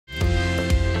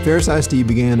Ferris ISD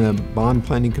began a bond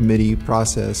planning committee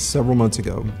process several months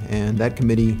ago, and that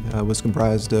committee was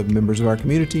comprised of members of our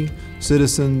community,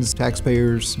 citizens,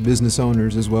 taxpayers, business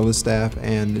owners, as well as staff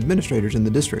and administrators in the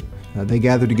district. They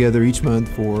gather together each month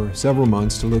for several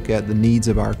months to look at the needs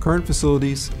of our current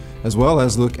facilities, as well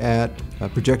as look at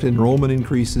projected enrollment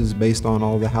increases based on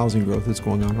all the housing growth that's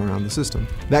going on around the system.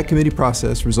 That committee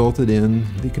process resulted in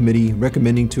the committee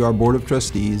recommending to our Board of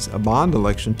Trustees a bond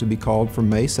election to be called for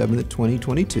May 7th,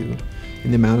 2022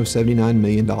 in the amount of $79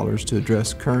 million to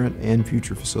address current and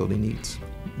future facility needs.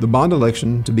 The bond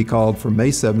election to be called for May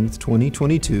 7th,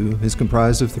 2022 is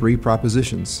comprised of three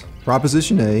propositions.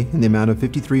 Proposition A, in the amount of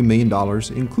 $53 million,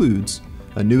 includes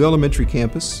a new elementary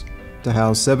campus to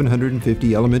house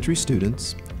 750 elementary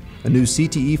students, a new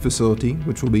CTE facility,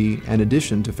 which will be an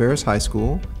addition to Ferris High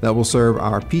School, that will serve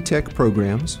our P-Tech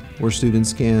programs, where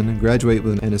students can graduate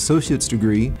with an associate's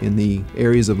degree in the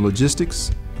areas of logistics,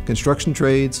 construction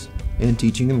trades, and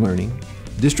teaching and learning,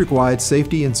 district-wide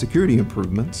safety and security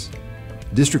improvements,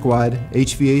 district-wide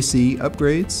HVAC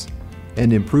upgrades,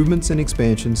 and improvements and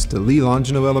expansions to Lee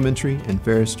Longino Elementary and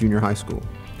Ferris Junior High School.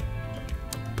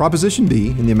 Proposition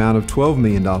B, in the amount of $12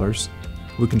 million,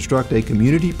 would construct a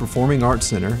community performing arts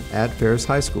center at Ferris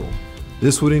High School.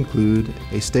 This would include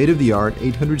a state-of-the-art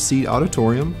 800-seat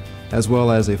auditorium, as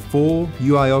well as a full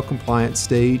UIL-compliant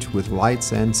stage with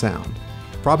lights and sound.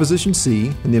 Proposition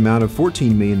C, in the amount of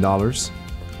 $14 million,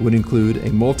 would include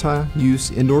a multi-use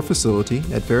indoor facility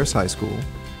at Ferris High School,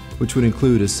 which would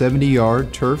include a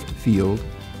 70-yard turfed field,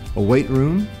 a weight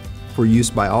room for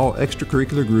use by all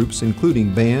extracurricular groups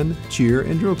including band, cheer,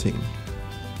 and drill team,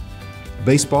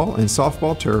 baseball and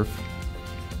softball turf,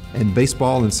 and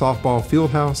baseball and softball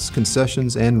fieldhouse,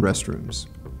 concessions, and restrooms.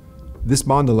 This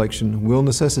bond election will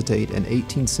necessitate an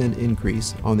 18-cent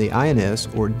increase on the INS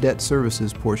or debt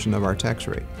services portion of our tax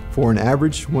rate. For an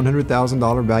average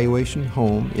 $100,000 valuation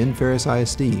home in Ferris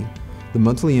ISD, the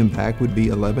monthly impact would be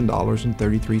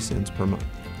 $11.33 per month.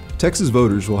 Texas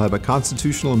voters will have a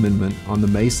constitutional amendment on the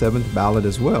May 7th ballot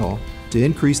as well to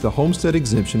increase the homestead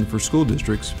exemption for school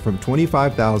districts from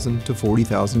 $25,000 to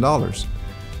 $40,000.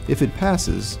 If it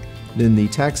passes, then the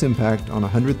tax impact on a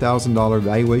 $100,000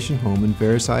 valuation home in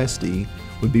Ferris ISD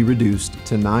would be reduced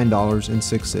to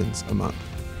 $9.06 a month.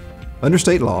 Under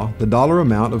state law, the dollar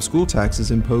amount of school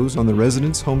taxes imposed on the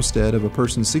residence homestead of a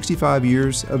person 65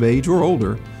 years of age or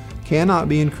older cannot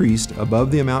be increased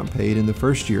above the amount paid in the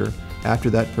first year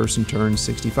after that person turns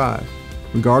 65,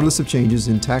 regardless of changes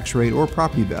in tax rate or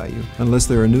property value, unless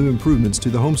there are new improvements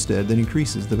to the homestead that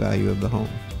increases the value of the home.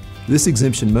 This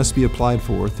exemption must be applied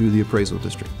for through the appraisal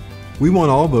district. We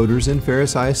want all voters in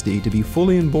Ferris ISD to be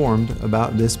fully informed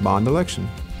about this bond election.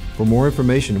 For more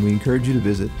information, we encourage you to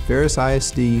visit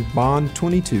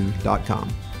ferrisisdbond22.com.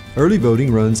 Early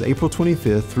voting runs April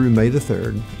 25th through May the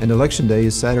 3rd, and Election Day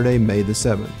is Saturday, May the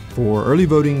 7th. For early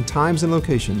voting times and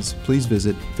locations, please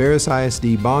visit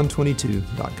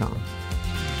ferrisisdbond22.com.